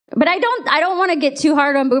But I don't want to get too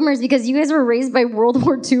hard on boomers because you guys were raised by World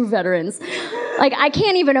War II veterans. Like, I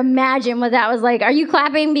can't even imagine what that was like. Are you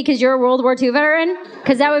clapping because you're a World War II veteran?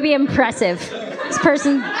 Because that would be impressive. This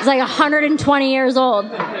person is like 120 years old.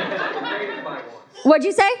 What'd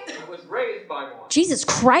you say? I was raised by one. Jesus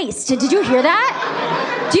Christ. Did you hear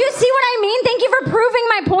that? Do you see what I mean? Thank you for proving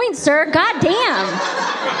my point, sir. God damn.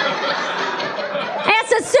 I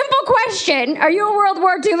asked a simple question. Are you a World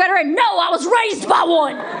War II veteran? No, I was raised by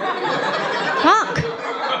one.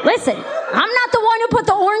 Fuck. Listen, I'm not the one who put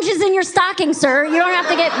the oranges in your stocking, sir. You don't have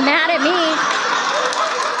to get mad at me.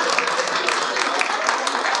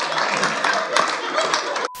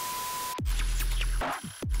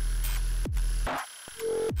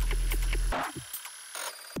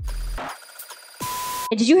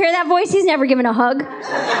 Did you hear that voice? He's never given a hug.